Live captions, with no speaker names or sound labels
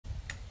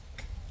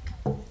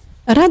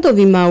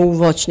Radovima u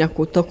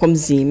voćnjaku tokom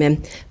zime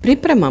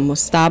pripremamo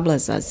stabla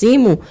za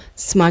zimu,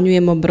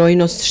 smanjujemo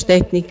brojnost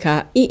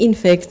štetnika i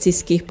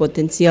infekcijskih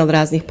potencijal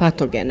raznih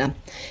patogena.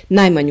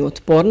 Najmanju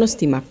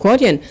otpornost ima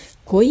korijen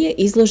koji je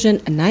izložen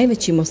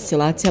najvećim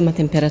oscilacijama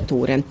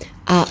temperature,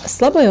 a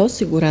slabo je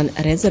osiguran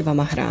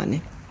rezervama hrane.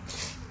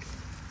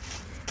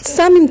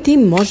 Samim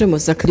tim možemo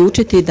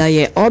zaključiti da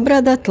je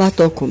obrada tla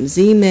tokom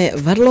zime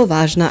vrlo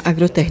važna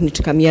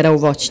agrotehnička mjera u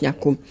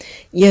voćnjaku,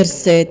 jer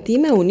se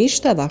time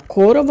uništava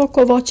korov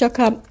oko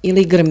voćaka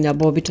ili grmlja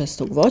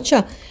bobičastog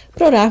voća,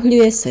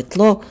 prorahljuje se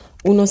tlo,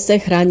 unose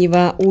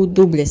hranjiva u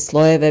dublje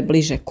slojeve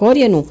bliže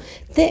korijenu,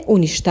 te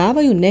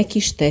uništavaju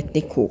neki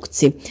štetni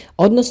kukci,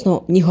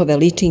 odnosno njihove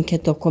ličinke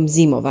tokom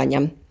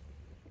zimovanja.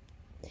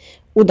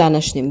 U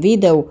današnjem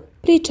videu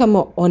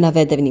pričamo o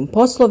navedenim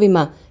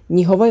poslovima,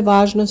 njihovoj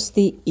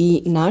važnosti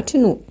i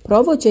načinu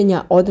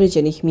provođenja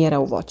određenih mjera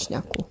u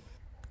voćnjaku.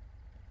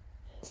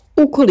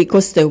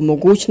 Ukoliko ste u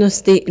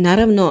mogućnosti,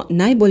 naravno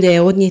najbolje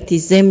je odnijeti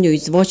zemlju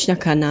iz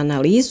voćnjaka na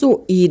analizu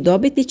i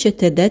dobiti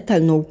ćete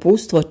detaljno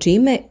uputstvo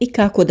čime i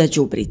kako da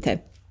đubrite.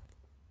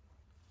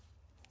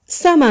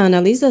 Sama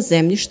analiza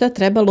zemljišta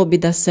trebalo bi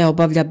da se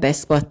obavlja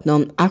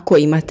besplatno ako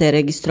imate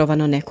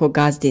registrovano neko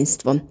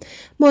gazdinstvo.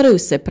 Moraju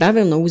se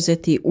pravilno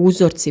uzeti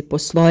uzorci po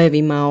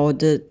slojevima od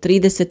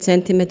 30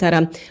 cm,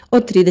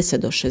 od 30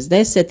 do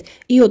 60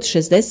 i od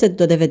 60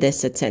 do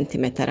 90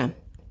 cm.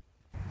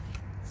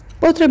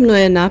 Potrebno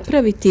je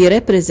napraviti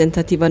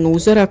reprezentativan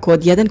uzorak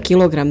od 1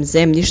 kg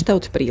zemljišta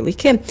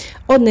otprilike,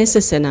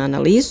 odnese se na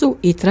analizu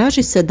i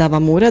traži se da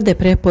vam urade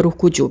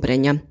preporuku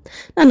đubrenja.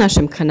 Na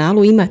našem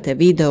kanalu imate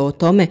video o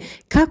tome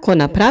kako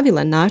na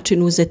pravilan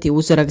način uzeti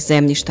uzorak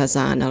zemljišta za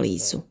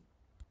analizu.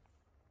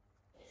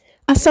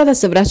 A sada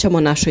se vraćamo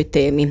našoj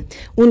temi.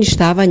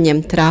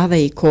 Uništavanjem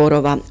trave i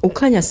korova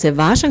uklanja se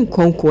važan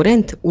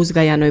konkurent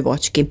uzgajanoj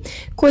voćki,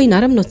 koji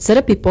naravno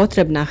crpi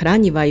potrebna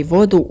hranjiva i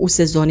vodu u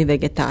sezoni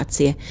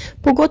vegetacije,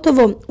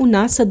 pogotovo u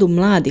nasadu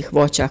mladih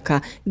voćaka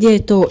gdje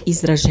je to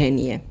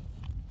izraženije.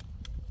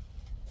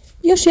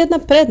 Još jedna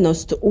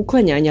prednost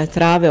uklanjanja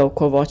trave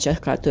oko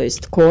voćaka, to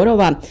jest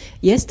korova,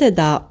 jeste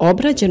da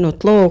obrađeno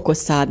tlo oko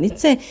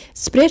sadnice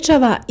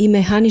sprječava i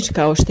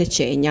mehanička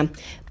oštećenja.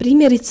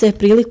 Primjerice,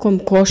 prilikom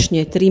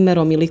košnje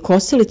trimerom ili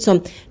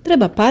kosilicom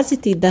treba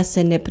paziti da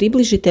se ne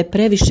približite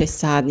previše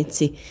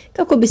sadnici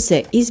kako bi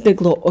se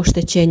izbjeglo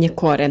oštećenje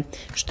kore,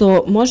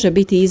 što može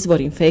biti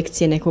izvor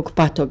infekcije nekog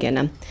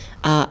patogena,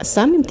 a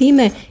samim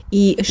time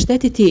i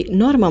štetiti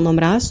normalnom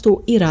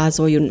rastu i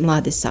razvoju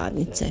mlade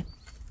sadnice.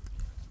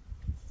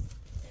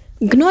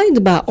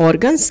 Gnojidba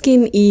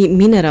organskim i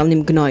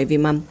mineralnim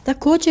gnojivima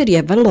također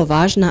je vrlo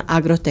važna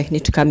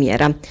agrotehnička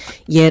mjera,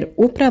 jer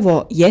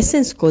upravo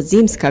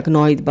jesensko-zimska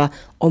gnojidba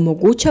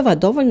omogućava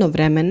dovoljno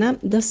vremena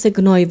da se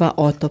gnojiva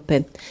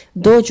otope,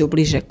 dođu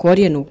bliže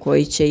korijenu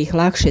koji će ih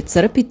lakše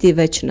crpiti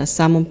već na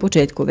samom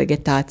početku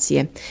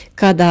vegetacije,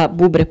 kada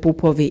bubre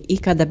pupovi i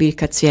kada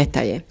biljka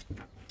cvjetaje.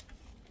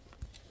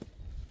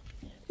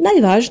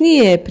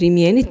 Najvažnije je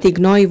primijeniti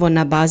gnojivo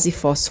na bazi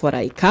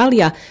fosfora i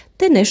kalija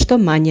te nešto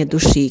manje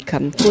dušika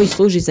koji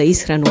služi za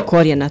ishranu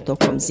korijena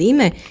tokom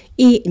zime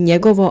i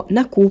njegovo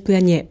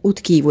nakupljanje u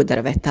tkivu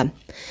drveta.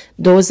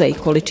 Doza i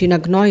količina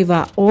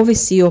gnojiva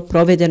ovisi o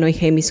provedenoj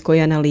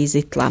hemijskoj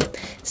analizi tla,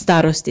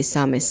 starosti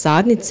same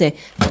sadnice,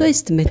 to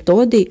jest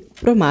metodi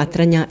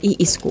promatranja i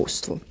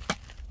iskustvu.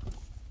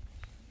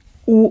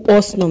 U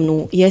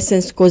osnovnu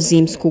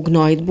jesensko-zimsku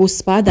gnojidbu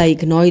spada i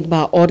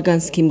gnojidba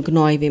organskim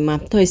gnojivima,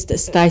 to jest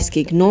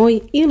stajski gnoj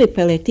ili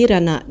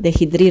peletirana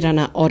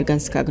dehidrirana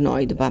organska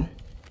gnojidba.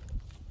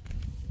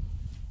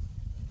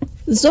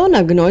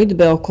 Zona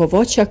gnojidbe oko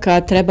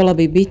voćaka trebala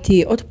bi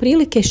biti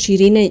otprilike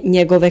širine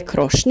njegove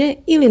krošnje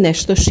ili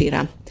nešto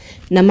šira.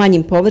 Na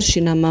manjim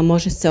površinama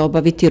može se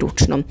obaviti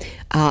ručno,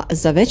 a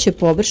za veće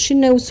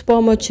površine uz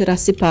pomoć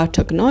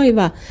rasipača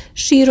gnojiva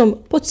širom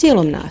po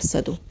cijelom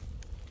nasadu.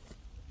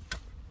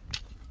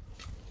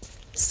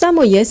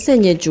 Samo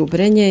jesenje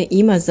đubrenje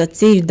ima za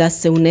cilj da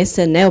se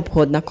unese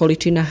neophodna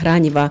količina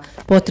hranjiva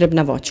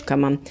potrebna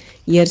voćkama,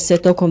 jer se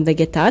tokom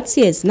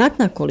vegetacije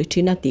znatna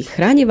količina tih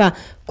hranjiva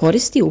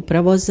koristi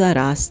upravo za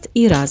rast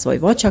i razvoj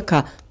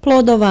voćaka,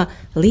 plodova,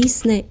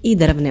 lisne i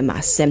drvne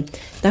mase,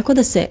 tako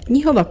da se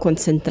njihova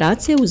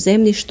koncentracija u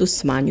zemljištu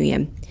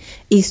smanjuje.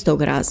 Iz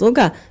tog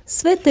razloga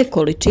sve te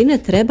količine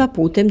treba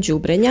putem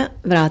đubrenja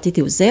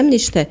vratiti u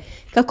zemljište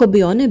kako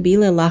bi one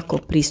bile lako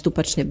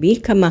pristupačne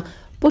biljkama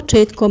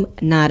početkom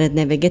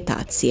naredne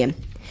vegetacije.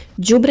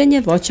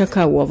 Đubrenje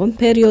voćaka u ovom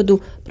periodu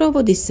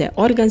provodi se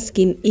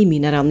organskim i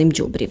mineralnim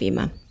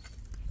đubrivima.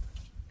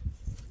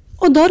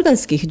 Od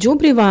organskih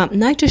đubriva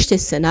najčešće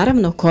se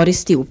naravno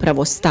koristi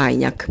upravo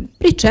stajnjak,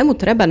 pri čemu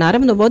treba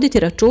naravno voditi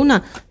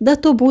računa da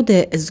to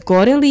bude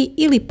zgoreli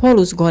ili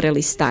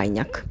poluzgoreli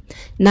stajnjak.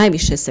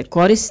 Najviše se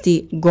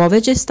koristi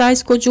goveđe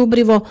stajsko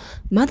đubrivo,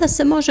 mada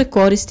se može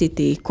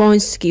koristiti i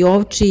konjski,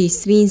 ovčji,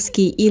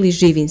 svinjski ili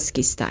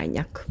živinski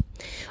stajnjak.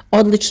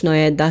 Odlično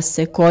je da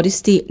se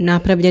koristi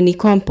napravljeni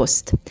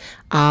kompost,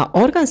 a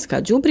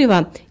organska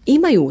đubriva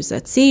imaju za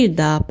cilj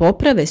da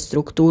poprave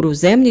strukturu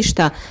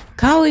zemljišta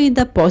kao i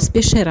da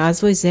pospješe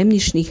razvoj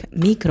zemljišnih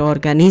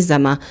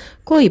mikroorganizama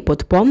koji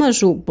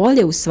potpomažu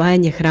bolje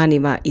usvajanje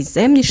hraniva iz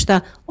zemljišta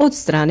od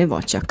strane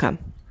voćaka.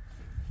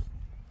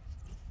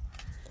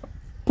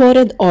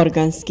 Pored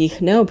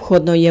organskih,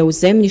 neophodno je u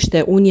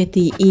zemljište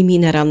unijeti i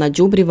mineralna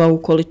đubriva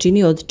u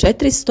količini od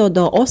 400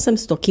 do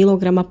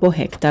 800 kg po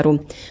hektaru,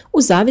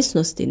 u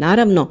zavisnosti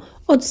naravno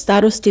od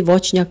starosti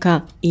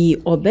voćnjaka i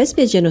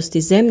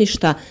obezbijeđenosti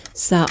zemljišta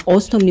sa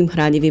osnovnim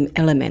hranjivim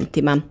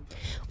elementima.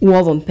 U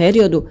ovom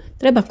periodu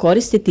treba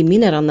koristiti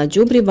mineralna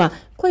đubriva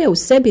koja u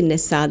sebi ne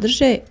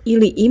sadrže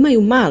ili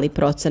imaju mali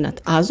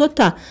procenat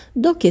azota,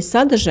 dok je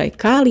sadržaj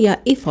kalija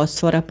i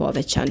fosfora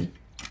povećan.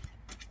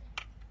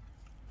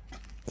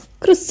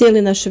 Kroz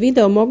cijeli naš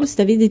video mogli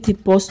ste vidjeti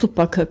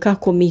postupak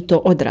kako mi to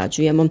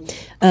odrađujemo.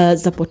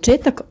 Za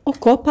početak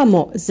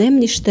okopamo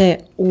zemljište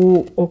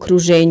u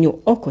okruženju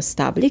oko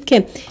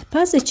stabljike,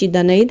 pazeći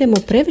da ne idemo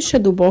previše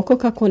duboko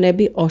kako ne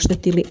bi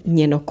oštetili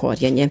njeno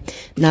korijenje.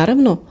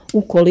 Naravno,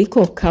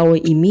 ukoliko kao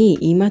i mi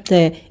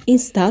imate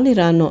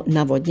instalirano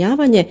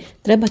navodnjavanje,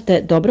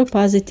 trebate dobro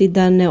paziti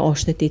da ne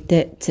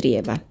oštetite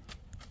crijeva.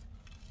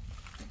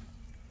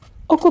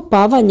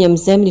 Okopavanjem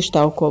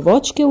zemljišta oko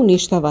voćke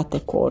uništavate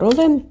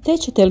korove, te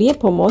ćete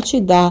lijepo moći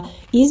da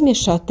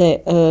izmiješate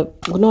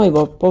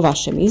gnojivo po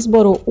vašem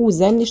izboru u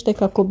zemljište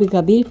kako bi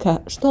ga biljka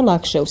što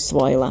lakše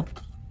usvojila.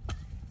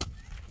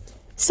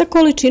 Sa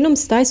količinom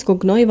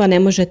stajskog gnojiva ne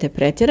možete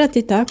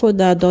pretjerati, tako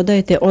da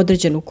dodajete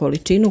određenu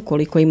količinu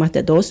koliko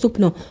imate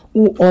dostupno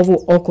u ovu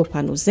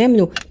okopanu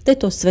zemlju, te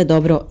to sve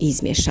dobro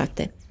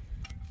izmiješate.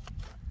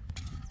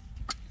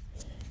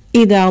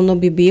 Idealno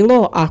bi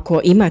bilo,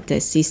 ako imate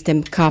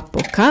sistem kap po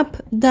kap,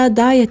 da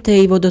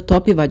dajete i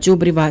vodotopiva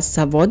đubriva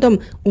sa vodom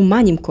u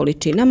manjim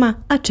količinama,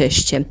 a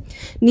češće.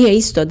 Nije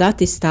isto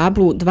dati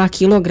stablu 2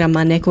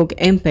 kg nekog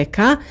NPK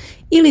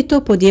ili to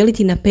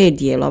podijeliti na 5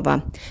 dijelova.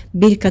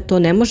 Biljka to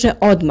ne može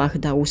odmah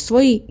da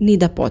usvoji ni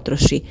da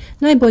potroši.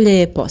 Najbolje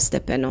je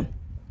postepeno.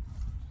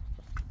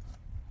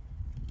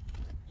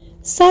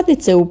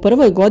 Sadnice u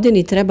prvoj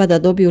godini treba da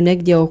dobiju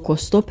negdje oko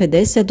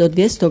 150 do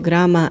 200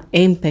 grama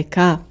NPK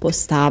po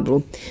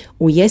stablu.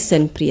 U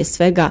jesen prije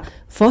svega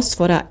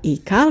fosfora i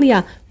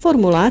kalija,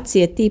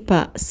 formulacije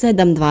tipa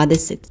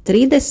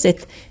 7-20-30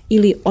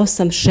 ili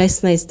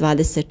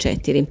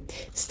 8-16-24.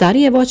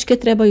 Starije voćke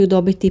trebaju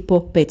dobiti po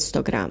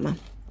 500 grama.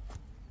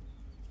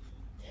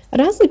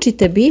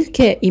 Različite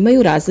biljke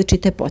imaju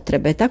različite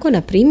potrebe. Tako,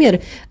 na primjer,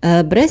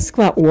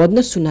 breskva u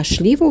odnosu na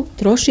šljivu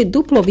troši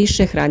duplo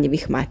više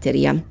hranjivih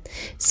materija.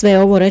 Sve je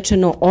ovo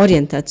rečeno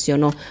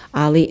orijentaciono,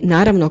 ali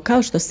naravno,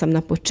 kao što sam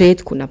na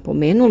početku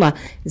napomenula,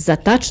 za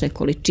tačne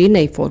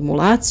količine i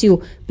formulaciju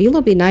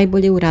bilo bi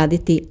najbolje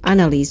uraditi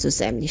analizu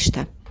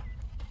zemljišta.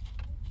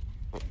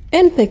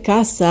 NPK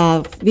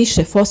sa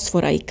više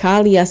fosfora i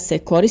kalija se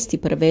koristi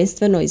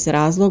prvenstveno iz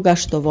razloga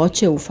što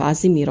voće u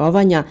fazi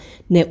mirovanja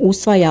ne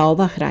usvaja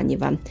ova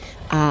hranjiva,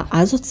 a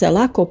azot se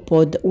lako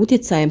pod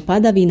utjecajem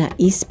padavina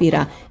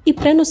ispira i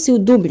prenosi u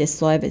dublje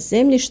slojeve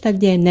zemljišta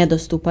gdje je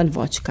nedostupan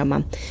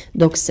voćkama,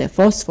 dok se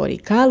fosfor i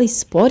kalij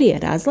sporije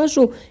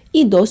razlažu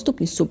i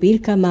dostupni su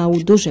biljkama u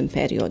dužem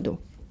periodu.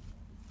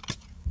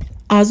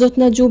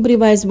 Azotna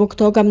đubriva je zbog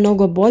toga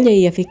mnogo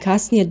bolje i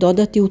efikasnije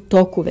dodati u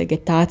toku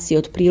vegetacije,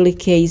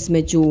 otprilike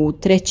između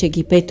 3.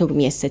 i 5.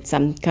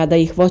 mjeseca, kada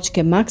ih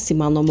voćke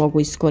maksimalno mogu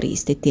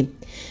iskoristiti.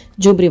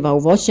 Đubriva u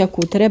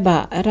voćnjaku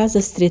treba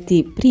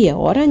razastrijeti prije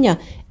oranja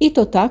i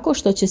to tako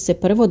što će se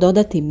prvo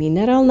dodati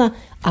mineralna,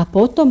 a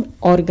potom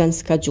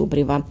organska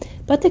đubriva,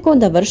 pa tek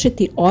onda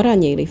vršiti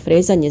oranje ili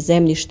frezanje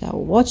zemljišta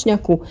u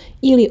voćnjaku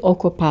ili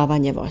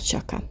okopavanje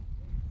voćaka.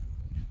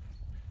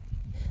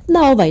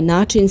 Na ovaj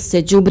način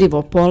se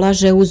đubrivo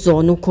polaže u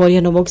zonu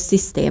korijenovog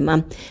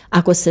sistema.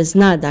 Ako se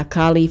zna da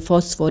kalij i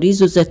fosfor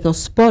izuzetno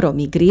sporo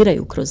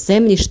migriraju kroz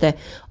zemljište,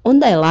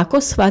 onda je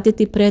lako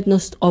shvatiti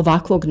prednost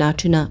ovakvog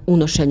načina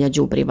unošenja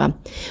đubriva.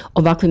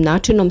 Ovakvim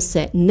načinom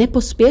se ne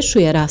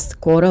pospješuje rast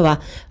korova,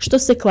 što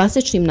se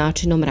klasičnim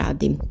načinom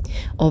radi.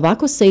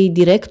 Ovako se i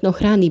direktno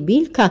hrani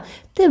biljka,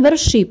 te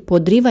vrši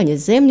podrivanje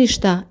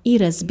zemljišta i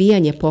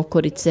razbijanje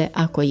pokorice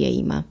ako je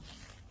ima.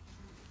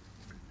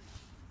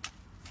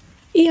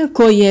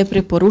 Iako je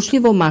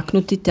preporučljivo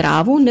maknuti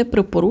travu, ne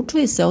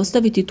preporučuje se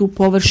ostaviti tu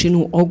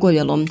površinu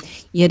ogoljelom,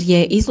 jer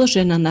je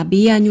izložena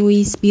nabijanju i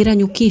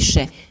ispiranju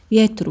kiše,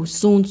 vjetru,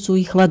 suncu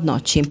i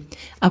hladnoći.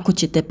 Ako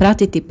ćete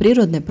pratiti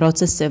prirodne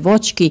procese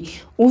voćki,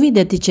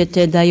 uvidjeti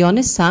ćete da i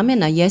one same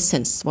na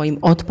jesen svojim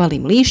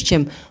otpalim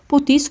lišćem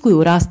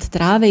potiskuju rast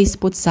trave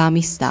ispod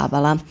samih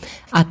stabala,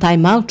 a taj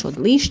malč od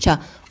lišća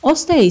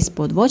Ostaje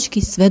ispod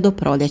voćki sve do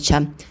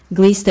proljeća.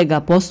 Gliste ga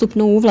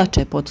postupno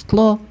uvlače pod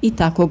tlo i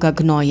tako ga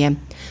gnoje.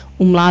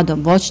 U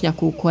mladom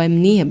voćnjaku u kojem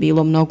nije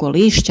bilo mnogo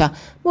lišća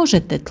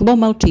možete tlo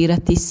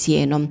malčirati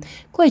sjenom,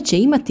 koje će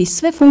imati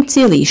sve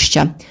funkcije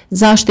lišća: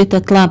 zaštita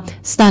tla,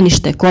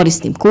 stanište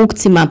korisnim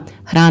kukcima,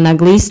 hrana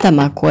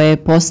glistama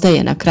koje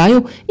postaje na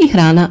kraju i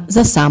hrana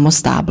za samo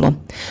stablo.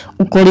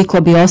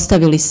 Ukoliko bi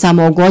ostavili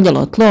samo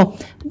ogoljelo tlo,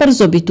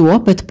 brzo bi tu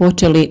opet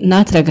počeli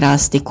natrag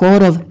rasti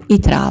korov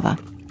i trava.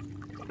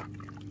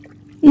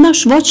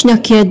 Naš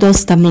voćnjak je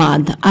dosta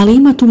mlad, ali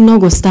ima tu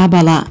mnogo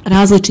stabala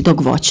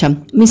različitog voća.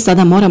 Mi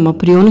sada moramo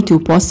prionuti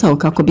u posao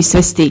kako bi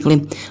sve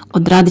stigli,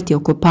 odraditi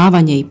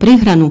okopavanje i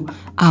prihranu,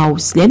 a u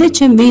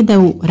sljedećem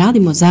videu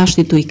radimo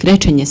zaštitu i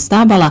krečenje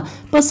stabala,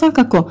 pa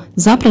svakako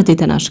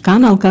zapratite naš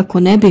kanal kako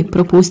ne bi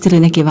propustili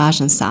neki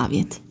važan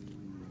savjet.